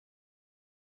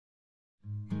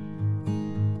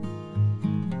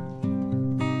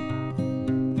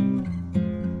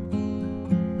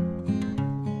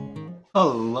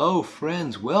Hello,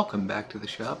 friends. Welcome back to the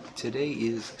shop. Today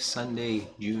is Sunday,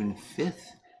 June 5th.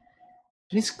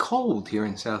 And it's cold here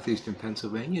in southeastern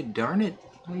Pennsylvania. Darn it.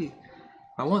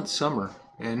 I want summer.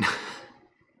 And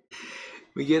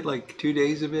we get like 2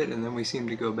 days of it, and then we seem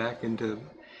to go back into.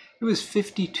 It was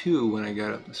 52 when I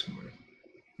got up this morning.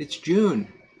 It's June.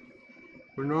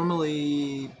 We're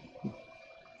normally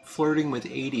flirting with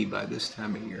 80 by this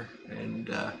time of year. And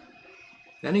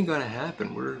that ain't going to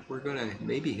happen. We're going to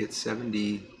maybe hit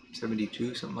 70,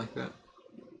 72, something like that.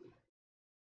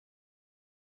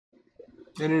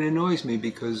 And it annoys me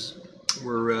because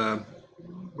we're uh,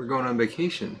 we're going on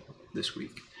vacation this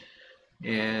week,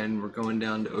 and we're going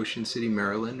down to Ocean City,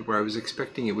 Maryland, where I was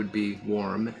expecting it would be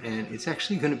warm, and it's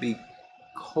actually going to be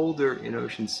colder in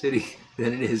Ocean City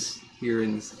than it is here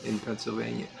in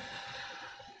Pennsylvania.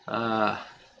 Uh,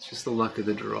 it's just the luck of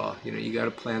the draw. You got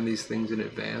to plan these things in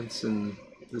advance, and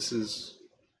this is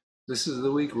this is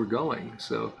the week we're going,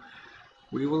 so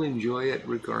we will enjoy it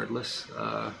regardless.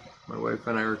 My wife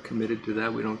and I are committed to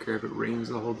that. We don't care if it rains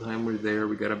the whole time we're there.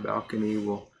 We got a balcony.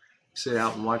 We'll sit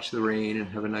out and watch the rain and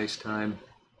have a nice time.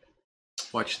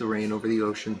 Watch the rain over the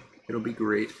ocean. It'll be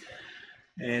great.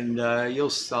 And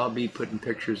I'll be putting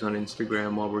pictures on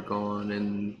Instagram while we're gone,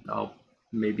 and I'll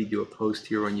maybe do a post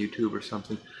here on YouTube or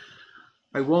something.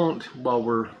 I won't, while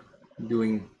we're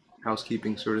doing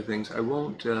housekeeping sort of things, I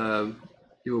won't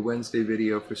do a Wednesday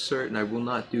video for certain. I will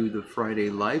not do the Friday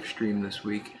live stream this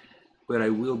week, but I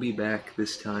will be back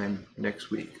this time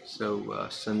next week. So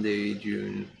Sunday,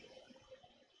 June,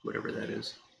 whatever that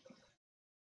is,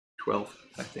 12th,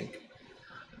 I think.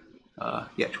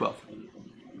 Yeah, 12th.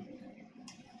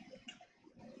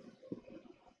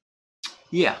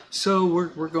 Yeah, so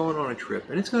we're going on a trip,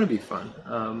 and it's going to be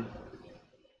fun.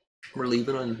 We're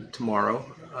leaving on tomorrow,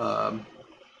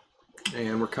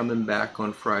 and we're coming back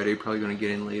on Friday. Probably going to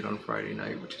get in late on Friday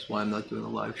night, which is why I'm not doing a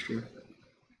live stream.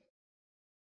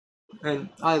 And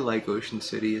I like Ocean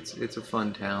City. It's a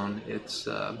fun town. It's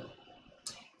a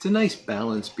nice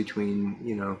balance between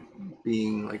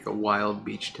being like a wild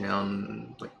beach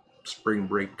town, like spring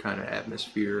break kind of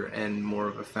atmosphere, and more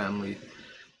of a family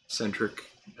centric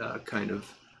kind of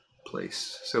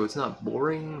place. So it's not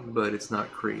boring, but it's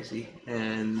not crazy.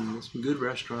 And there's some good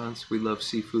restaurants. We love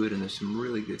seafood, and there's some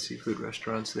really good seafood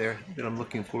restaurants there that I'm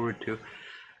looking forward to.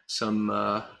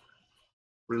 Some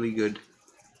really good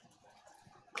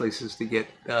places to get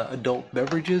adult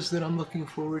beverages that I'm looking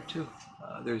forward to.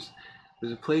 There's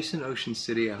a place in Ocean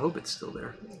City. I hope it's still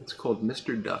there. It's called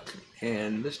Mr. Duck,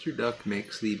 and Mr. Duck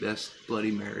makes the best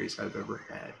Bloody Marys I've ever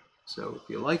had. So if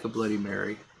you like a Bloody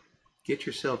Mary, get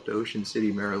yourself to Ocean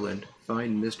City, Maryland.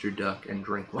 Find Mr. Duck and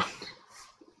drink one.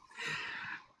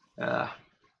 Uh,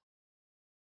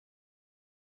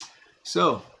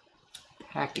 so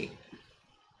packing.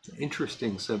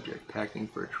 Interesting subject. Packing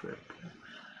for a trip.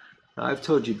 I've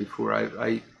told you before.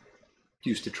 I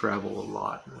used to travel a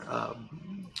lot,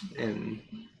 and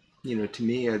to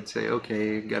me, I'd say,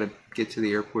 okay, I've got to get to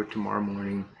the airport tomorrow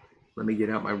morning. Let me get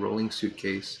out my rolling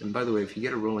suitcase. And by the way, if you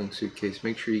get a rolling suitcase,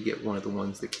 make sure you get one of the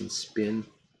ones that can spin.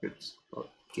 It's a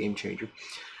game changer.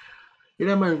 Get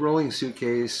out my rolling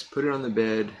suitcase, put it on the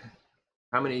bed.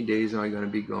 How many days am I going to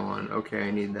be gone? Okay,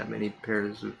 I need that many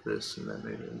pairs of this and that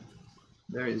many.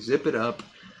 There, zip it up.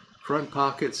 Front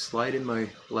pocket, slide in my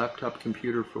laptop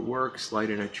computer for work,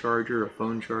 slide in a charger, a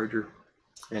phone charger,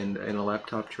 and a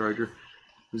laptop charger.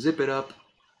 Zip it up,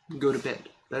 go to bed.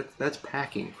 That's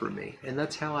packing for me, and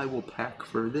that's how I will pack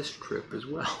for this trip as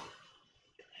well.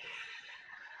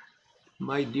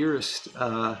 My dearest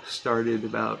started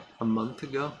about a month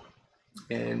ago,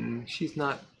 and she's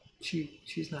not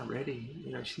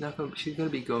ready. She's gonna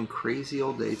be going crazy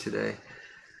all day today.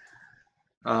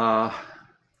 Uh,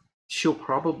 she'll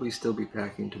probably still be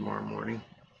packing tomorrow morning.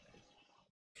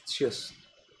 It's just,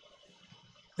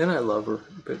 and I love her,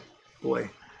 but boy,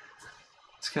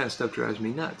 this kind of stuff drives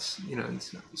me nuts.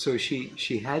 So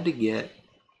she had to get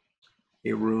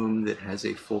a room that has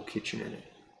a full kitchen in it,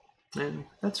 and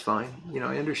that's fine.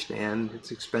 I understand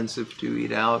it's expensive to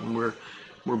eat out, and we're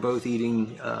both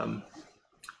eating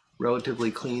relatively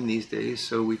clean these days,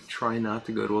 so we try not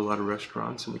to go to a lot of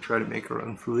restaurants, and we try to make our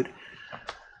own food.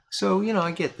 So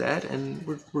I get that, and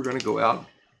we're going to go out.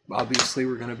 Obviously,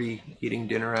 we're going to be eating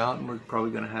dinner out, and we're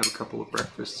probably going to have a couple of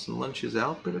breakfasts and lunches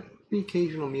out, but the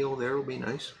occasional meal there will be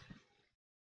nice.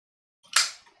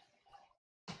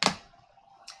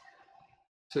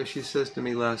 So she says to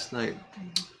me last night,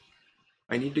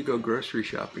 I need to go grocery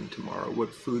shopping tomorrow.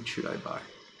 What food should I buy?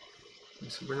 I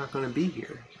said, we're not going to be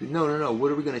here. She said, no, no, no.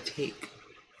 What are we going to take?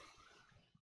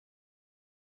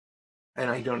 And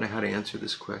I don't know how to answer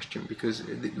this question because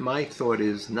my thought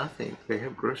is nothing. They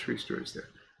have grocery stores there,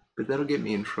 but that'll get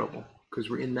me in trouble because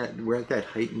we're at that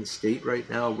heightened state right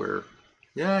now where,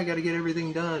 yeah, I got to get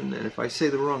everything done, and if I say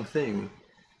the wrong thing,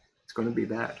 it's going to be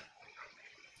bad.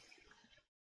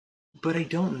 But I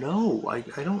don't know. I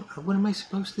don't. What am I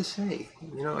supposed to say?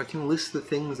 I can list the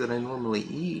things that I normally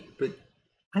eat, but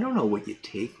I don't know what you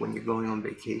take when you're going on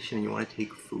vacation and you want to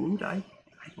take food. I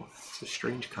don't. It's a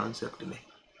strange concept to me.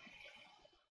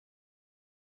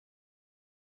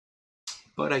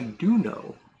 But I do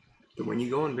know that when you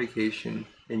go on vacation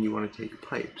and you want to take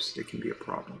pipes, it can be a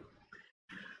problem.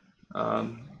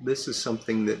 This is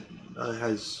something that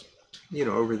has,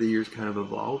 over the years kind of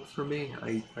evolved for me.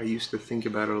 I used to think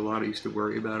about it a lot. I used to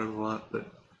worry about it a lot, but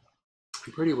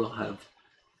I pretty well have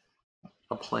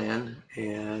a plan.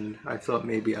 And I thought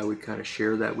maybe I would kind of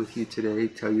share that with you today,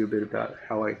 tell you a bit about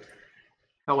how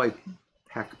I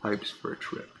pack pipes for a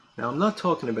trip. Now, I'm not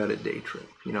talking about a day trip.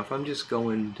 If I'm just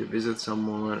going to visit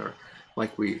someone, or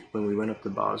like when we went up to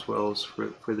Boswell's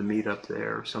for the meetup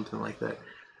there or something like that,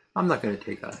 I'm not going to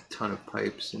take a ton of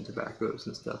pipes and tobaccos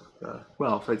and stuff.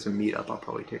 Well, if it's a meetup, I'll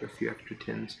probably take a few extra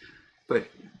tins. But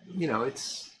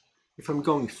it's if I'm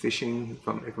going fishing,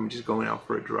 if I'm just going out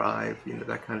for a drive,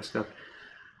 that kind of stuff.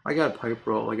 I got a pipe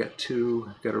roll. I got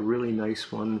two. I've got a really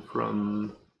nice one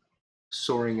from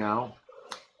Soaring Owl,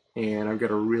 and I've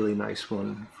got a really nice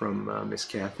one from Miss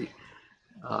Kathy,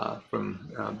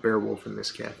 from Beowulf and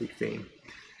Miss Kathy fame.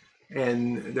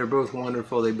 And they're both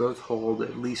wonderful. They both hold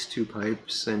at least two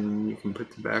pipes, and you can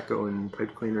put tobacco and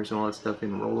pipe cleaners and all that stuff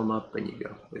in, roll them up, and you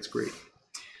go. It's great.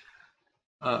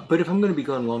 But if I'm going to be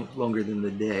gone longer than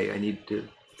the day, I need to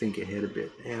think ahead a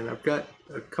bit. And I've got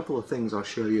a couple of things I'll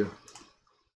show you.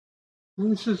 And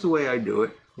this is the way I do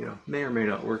it. May or may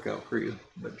not work out for you,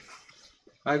 but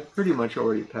I've pretty much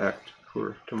already packed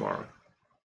for tomorrow.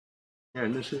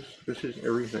 And this is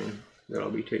everything that I'll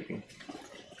be taking.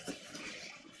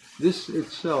 This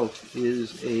itself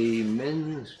is a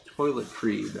men's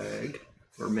toiletry bag,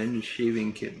 or men's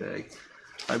shaving kit bag.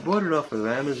 I bought it off of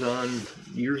Amazon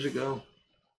years ago.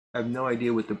 I have no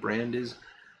idea what the brand is,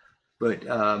 but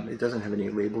it doesn't have any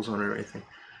labels on it or anything.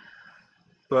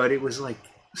 But it was like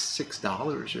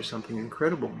 $6 or something,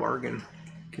 incredible bargain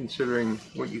considering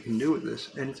what you can do with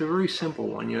this. And it's a very simple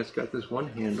one. It's got this one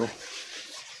handle.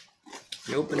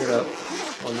 You open it up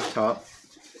on the top,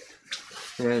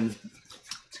 and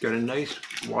it's got a nice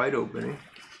wide opening.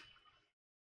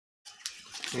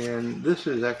 And this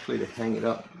is actually to hang it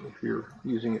up if you're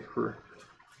using it for,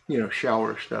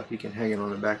 shower stuff. You can hang it on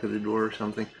the back of the door or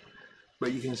something.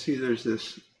 But you can see there's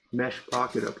this mesh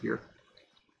pocket up here.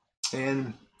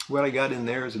 And what I got in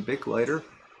there is a Bic lighter,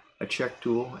 a check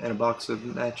tool, and a box of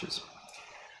matches.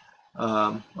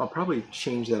 I'll probably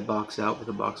change that box out with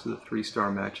a box of the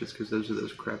 3-star matches, because those are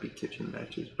those crappy kitchen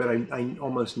matches. But I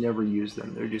almost never use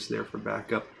them. They're just there for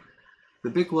backup. The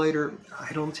Bic lighter,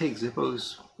 I don't take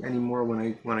Zippos anymore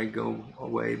when I go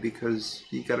away, because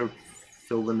you got to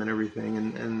fill them and everything.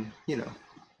 And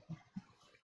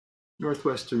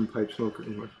Northwestern Pipe Smoker.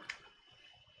 Is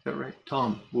that right?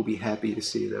 Tom will be happy to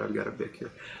see that I've got a Bic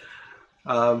here.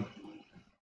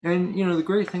 And the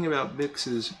great thing about Bics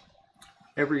is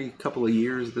every couple of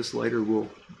years this lighter will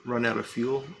run out of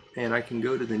fuel, and I can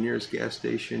go to the nearest gas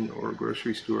station or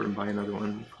grocery store and buy another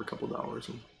one for a couple dollars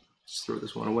and just throw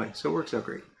this one away. So it works out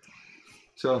great.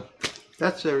 So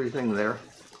that's everything there.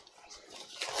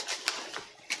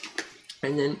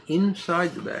 And then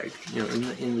inside the bag,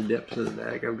 in the depths of the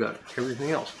bag, I've got everything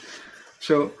else.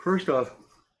 So first off,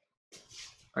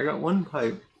 I got one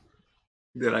pipe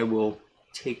that I will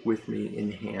take with me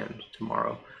in hand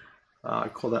tomorrow. I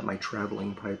call that my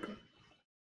traveling pipe.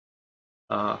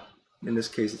 In this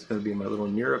case, it's going to be my little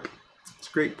Nerup. It's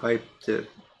a great pipe to,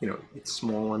 it's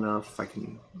small enough. I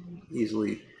can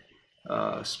easily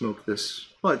smoke this.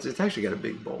 Well, it's actually got a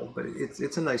big bowl, but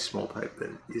it's a nice small pipe that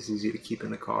is easy to keep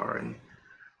in the car and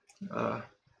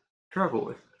travel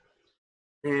with.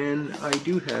 And I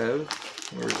do have,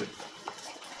 where is it?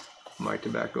 My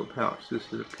tobacco pouch.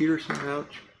 This is a Peterson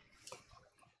pouch.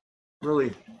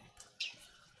 Really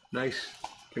nice.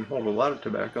 Can hold a lot of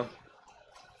tobacco.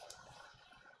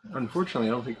 Unfortunately,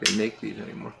 I don't think they make these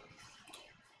anymore.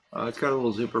 It's got a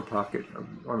little zipper pocket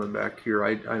on the back here.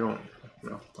 I don't,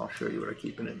 I'll show you what I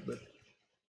keep in it, but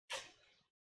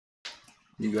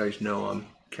you guys know I'm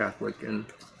Catholic and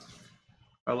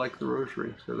I like the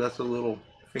rosary. So that's a little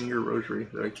finger rosary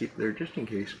that I keep there just in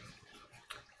case.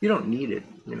 You don't need it,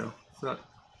 It's not,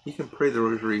 you can pray the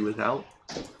rosary without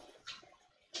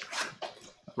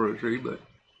rosary, but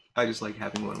I just like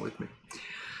having one with me.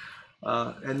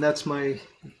 And that's my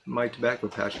tobacco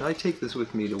pouch. And I take this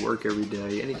with me to work every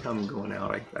day. Anytime I'm going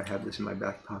out, I have this in my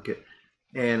back pocket.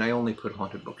 And I only put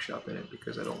Haunted Bookshop in it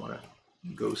because I don't want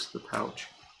to ghost the pouch.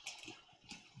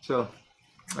 So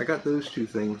I got those two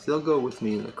things. They'll go with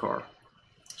me in the car.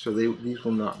 So these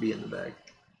will not be in the bag.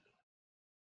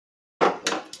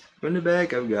 In the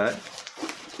bag I've got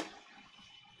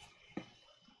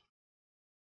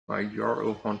my jar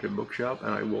of Haunted Bookshop,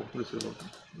 and I will, this is a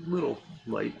little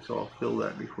light, so I'll fill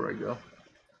that before I go.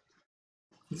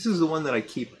 This is the one that I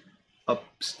keep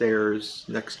upstairs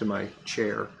next to my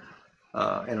chair,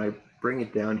 and I bring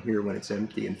it down here when it's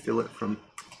empty and fill it from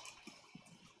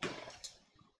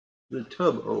the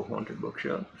tub of Haunted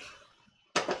Bookshop.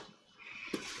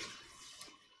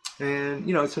 And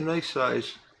you know, it's a nice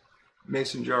size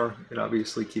mason jar. It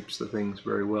obviously keeps the things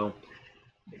very well.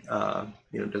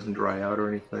 You know, it doesn't dry out or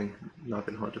anything. Not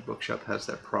that Haunted Bookshop has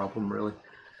that problem really.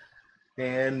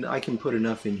 And I can put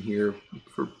enough in here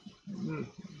for, you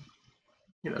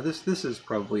know, this is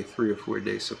probably 3 or 4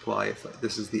 days supply if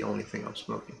this is the only thing I'm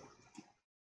smoking.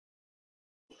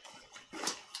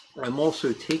 I'm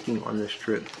also taking on this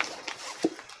trip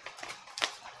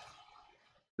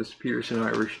this Peterson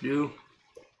Irish Dew,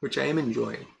 which I am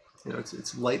enjoying. You know,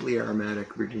 it's lightly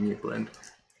aromatic Virginia blend,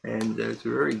 and it's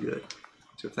very good.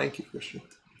 So thank you, Christian.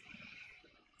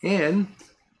 And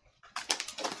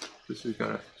this is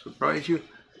gonna surprise you.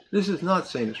 This is not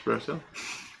Saint Espresso.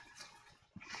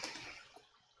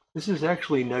 This is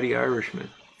actually Nutty Irishman.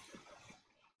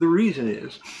 The reason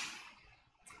is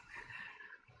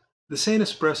the Saint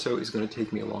Espresso is going to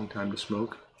take me a long time to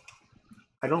smoke.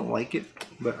 I don't like it,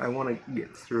 but I want to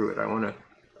get through it. I want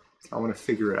to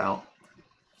figure it out.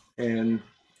 And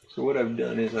so what I've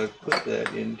done is I've put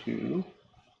that into,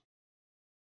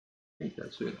 I think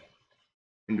that's it,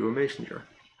 into a mason jar.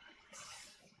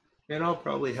 And I'll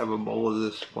probably have a bowl of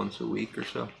this once a week or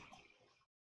so.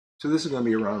 So this is going to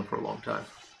be around for a long time.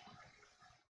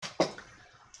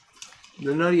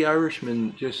 The Nutty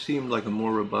Irishman just seemed like a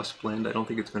more robust blend. I don't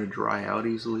think it's going to dry out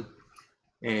easily.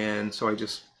 And so I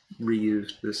just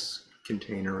reused this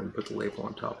container and put the label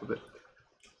on top of it.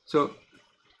 So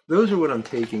those are what I'm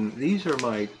taking. These are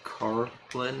my car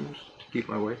blends to keep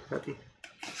my wife happy.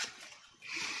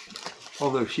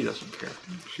 Although she doesn't care.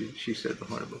 She said the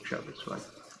Haunted Bookshop is fine.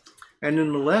 And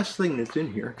then the last thing that's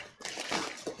in here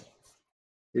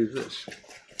is this.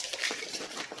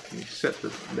 Let me set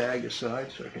the bag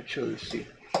aside so I can show this to you.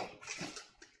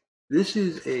 This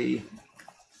is a,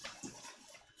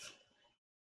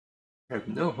 I have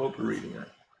no hope of reading that.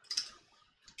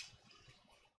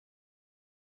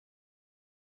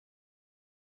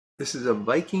 This is a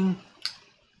Viking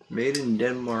made in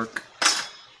Denmark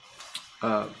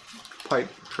pipe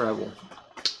travel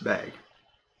bag.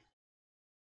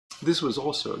 This was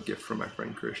also a gift from my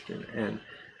friend Christian, and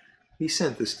he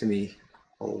sent this to me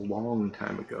a long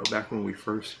time ago, back when we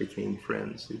first became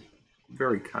friends. He's a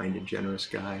very kind and generous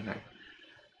guy, and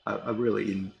I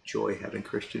really enjoy having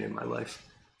Christian in my life.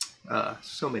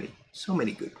 So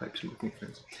many good pipe smoking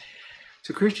friends.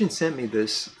 So Christian sent me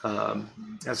this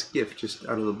as a gift, just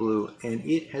out of the blue, and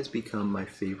it has become my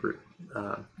favorite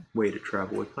way to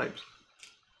travel with pipes.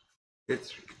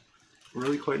 It's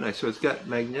really quite nice. So it's got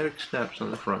magnetic snaps on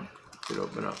the front that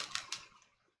open up.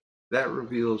 That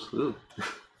reveals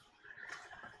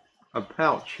a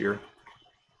pouch here,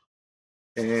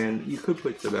 and you could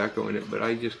put tobacco in it, but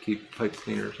I just keep pipe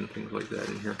cleaners and things like that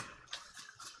in here.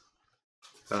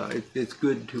 It's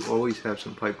good to always have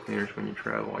some pipe cleaners when you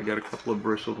travel. I got a couple of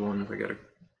bristled ones.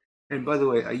 And by the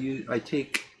way, I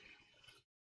take,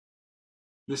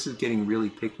 this is getting really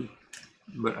picky,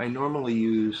 but I normally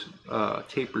use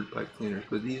tapered pipe cleaners,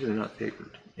 but these are not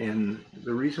tapered. And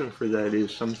the reason for that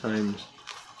is sometimes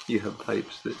you have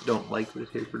pipes that don't like the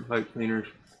tapered pipe cleaners.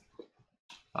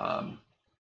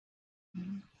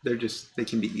 They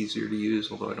can be easier to use,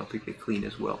 although I don't think they clean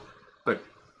as well. But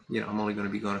you know, I'm only going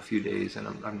to be gone a few days, and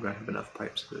I'm going to have enough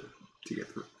pipes to get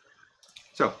through.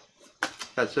 So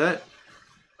that's that.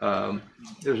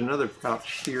 There's another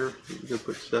pouch here that you can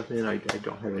put stuff in. I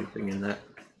don't have anything in that.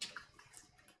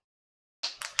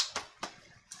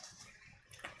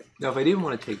 Now, if I didn't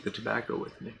want to take the tobacco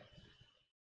with me,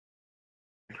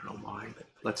 I don't know why, but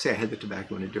let's say I had the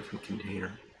tobacco in a different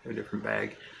container, a different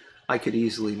bag, I could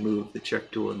easily move the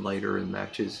check tool and lighter and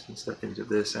matches and stuff into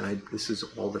this, and this is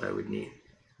all that I would need,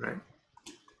 right?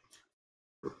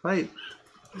 For pipes,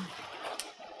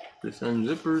 this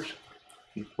unzippers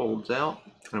and folds out.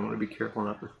 I want to be careful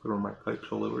not to throw my pipes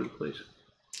all over the place.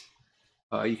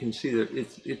 You can see that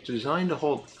it's designed to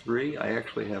hold 3. I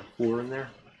actually have 4 in there.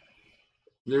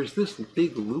 There's this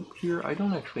big loop here. I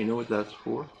don't actually know what that's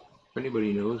for. If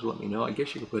anybody knows, let me know. I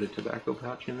guess you could put a tobacco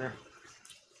pouch in there.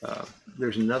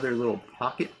 There's another little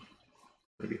pocket.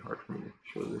 It'd be hard for me to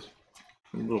show this.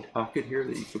 A little pocket here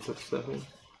that you could put stuff in.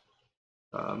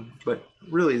 But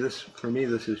really, for me,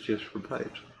 this is just for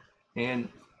pipes. And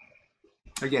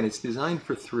again, it's designed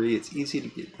for 3. It's easy to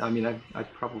get. I mean, I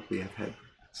probably have had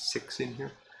 6 in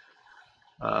here.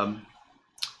 And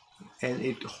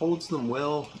it holds them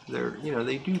well.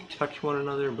 They do touch one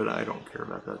another, but I don't care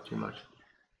about that too much.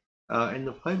 And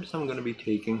the pipes I'm going to be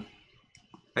taking,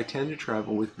 I tend to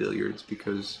travel with billiards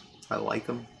because I like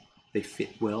them. They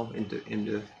fit well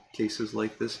into cases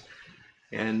like this,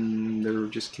 and they're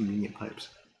just convenient pipes.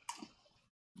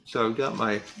 So I've got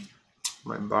my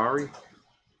Bari,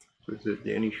 so it's a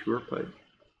Danny Shore pipe.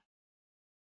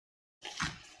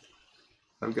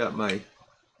 I've got my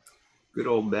good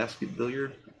old basket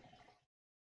billiard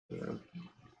that I've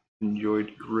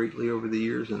enjoyed greatly over the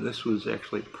years, and this was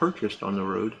actually purchased on the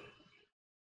road.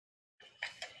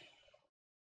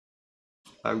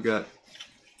 I've got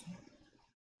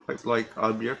pipe-like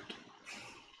object,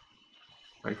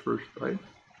 my first pipe,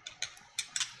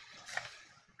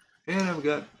 and I've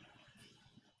got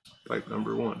pipe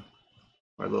number 1,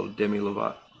 my little Demi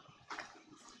Lovato,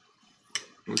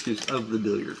 which is of the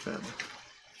billiard family.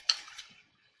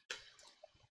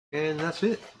 And that's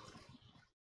it.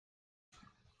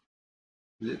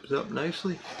 Zips up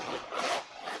nicely.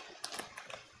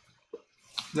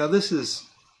 Now this is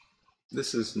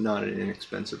not an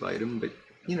inexpensive item, but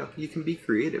you can be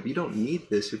creative. You don't need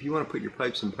this if you want to put your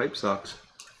pipes in pipe socks.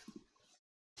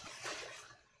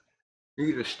 You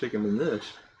can just stick them in this,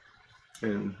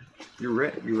 and you're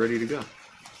ready to go.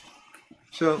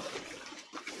 So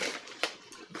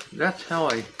that's how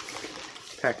I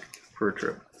pack for a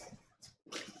trip.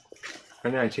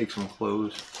 And then I take some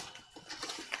clothes.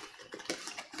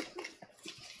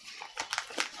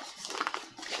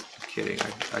 Kidding,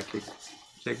 I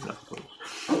take enough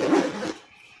clothes.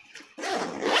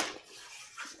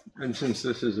 And since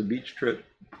this is a beach trip,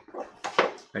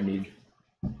 I need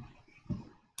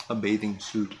a bathing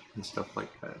suit and stuff like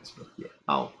that. So yeah,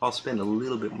 I'll spend a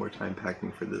little bit more time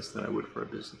packing for this than I would for a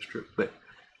business trip, but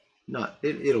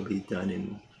it'll be done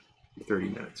in 30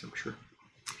 minutes, I'm sure.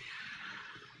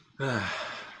 My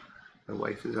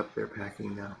wife is up there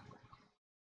packing now.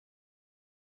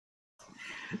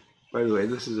 By the way,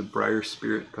 this is a Briar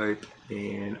Spirit pipe,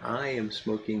 and I am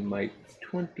smoking my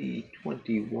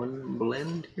 2021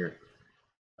 blend here.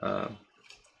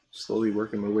 Slowly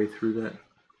working my way through that.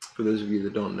 For those of you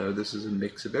that don't know, this is a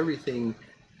mix of everything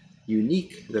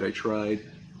unique that I tried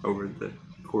over the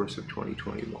course of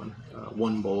 2021.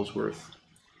 1 bowl's worth.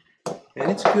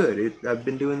 And it's good. I've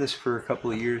been doing this for a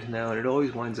couple of years now, and it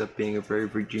always winds up being a very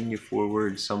Virginia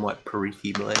forward, somewhat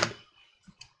Pariki blend.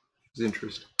 It's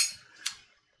interesting.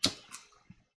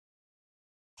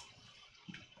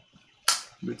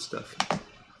 Good stuff.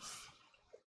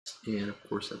 And of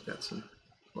course I've got some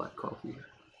black coffee here.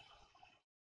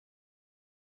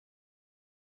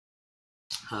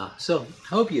 So I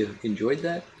hope you enjoyed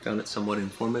that, found it somewhat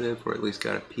informative, or at least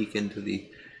got a peek into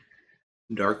the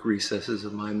dark recesses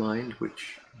of my mind,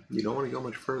 which you don't want to go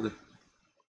much further.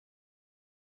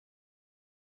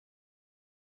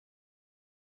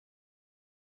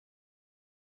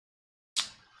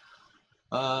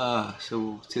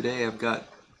 So today I've got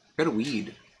a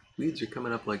weed. Weeds are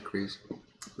coming up like crazy.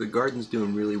 The garden's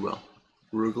doing really well.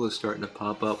 Arugula's starting to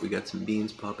pop up. We got some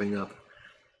beans popping up,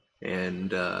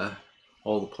 and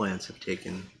all the plants have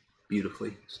taken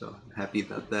beautifully. So I'm happy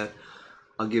about that.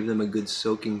 I'll give them a good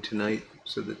soaking tonight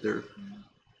so that they're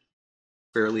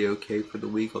fairly okay for the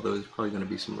week, although there's probably going to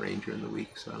be some rain during the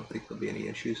week, so I don't think there'll be any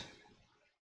issues.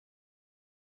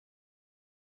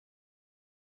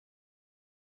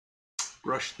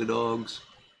 Brush the dogs,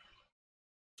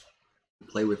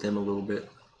 play with them a little bit.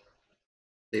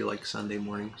 They like Sunday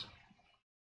mornings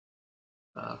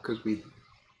because we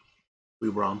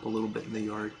romp a little bit in the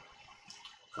yard.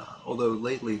 Although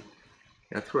lately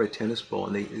I throw a tennis ball,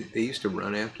 and they used to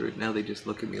run after it. Now they just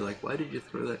look at me like, why did you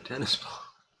throw that tennis ball?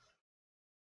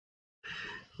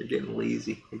 They're getting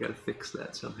lazy. I gotta fix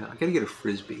that somehow. I gotta get a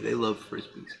frisbee. They love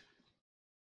frisbees.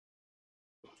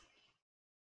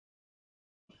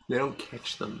 They don't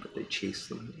catch them, but they chase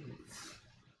them.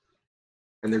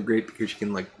 And they're great because you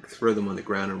can like throw them on the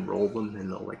ground and roll them, and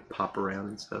they'll like pop around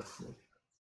and stuff.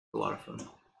 It's a lot of fun.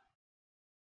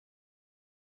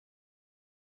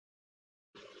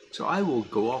 So I will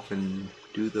go off and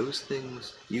do those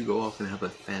things. You go off and have a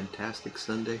fantastic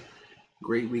Sunday.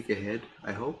 Great week ahead,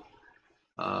 I hope.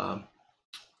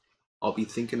 I'll be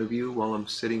thinking of you while I'm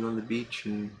sitting on the beach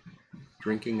and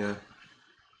drinking a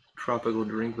tropical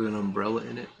drink with an umbrella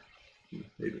in it.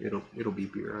 It'll be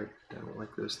beer. I don't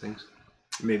like those things.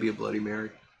 Maybe a Bloody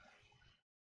Mary.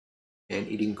 And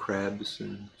eating crabs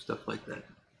and stuff like that.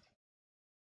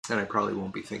 And I probably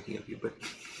won't be thinking of you, but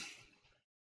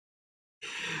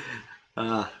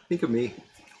think of me.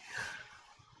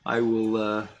 I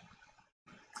will.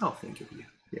 I'll think of you.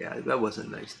 Yeah, that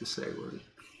wasn't nice to say, was it?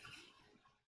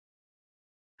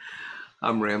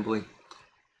 I'm rambling.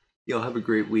 Y'all have a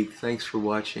great week. Thanks for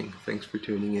watching. Thanks for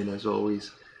tuning in as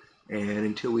always. And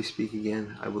until we speak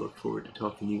again, I will look forward to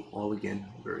talking to you all again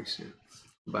very soon.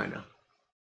 Bye now.